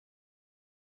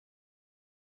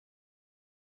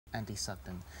Andy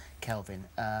Sugden, Kelvin,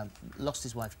 lost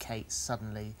his wife Kate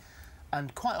suddenly,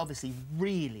 and quite obviously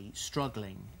really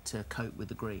struggling to cope with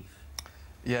the grief.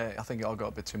 Yeah, I think it all got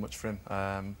a bit too much for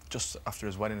him. Just after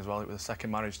his wedding as well, it was a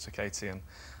second marriage to Katie, and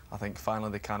I think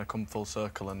finally they kind of come full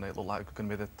circle, and it looked like it was going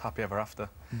to be the happy ever after.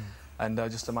 And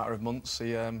just a matter of months,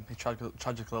 he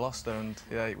tragically lost her, and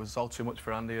yeah, it was all too much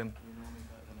for Andy, and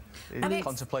he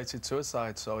contemplated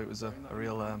suicide. So it was a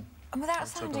real. And without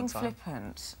sounding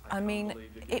flippant, I mean,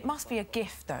 it must be a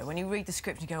gift though when you read the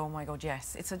script and you go, "Oh my God,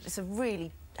 yes!" It's a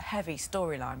really heavy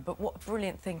storyline, but what a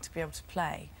brilliant thing to be able to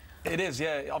play. It is,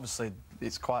 yeah. Obviously,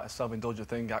 it's quite a self-indulgent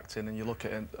thing, acting, and you look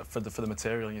at it for the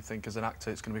material, and you think, as an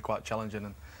actor, it's going to be quite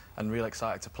challenging and really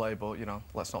excited to play. But you know,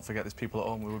 let's not forget there's people at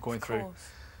home who were going through,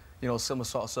 you know, similar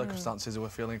sort of circumstances, who were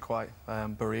feeling quite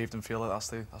bereaved and feel like that's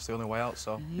the only way out.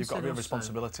 So you've got a real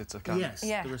responsibility to kind of...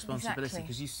 Yes, the responsibility,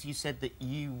 because you said that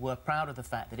you were proud of the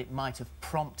fact that it might have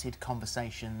prompted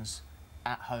conversations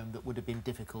at home that would have been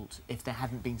difficult if there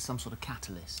hadn't been some sort of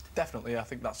catalyst. Definitely, I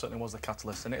think that certainly was the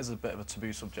catalyst, and it is a bit of a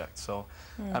taboo subject. So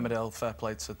Emmerdale, fair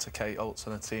play to Kate Oates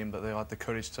and her team that they had the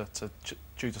courage to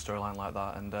choose a storyline like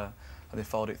that, and they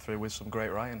followed it through with some great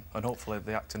writing, and hopefully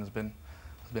the acting has been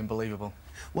believable.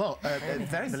 Well,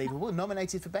 very believable.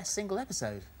 Nominated for Best Single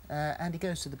Episode. Andy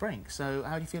Goes to the Brink. So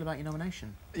how do you feel about your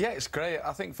nomination? Yeah, it's great.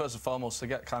 I think first and foremost to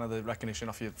get kind of the recognition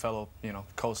off your fellow, you know,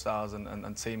 co-stars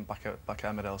and team back at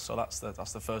Emmerdale. So that's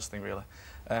the first thing really.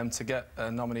 To get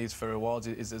nominees for awards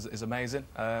is amazing.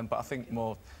 But I think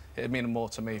it'd mean more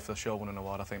to me for the show winning an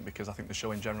award, I think, because I think the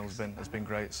show in general has been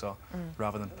great. So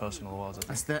rather than personal awards,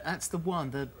 I think. That's the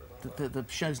one. The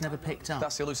show's never picked up.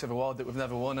 That's the elusive award that we've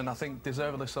never won, and I think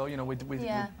deservedly so. You know,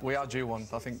 we are due one.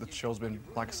 I think the show's been,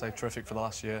 like I say, terrific for the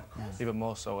last year, even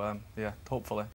more so. Yeah, hopefully.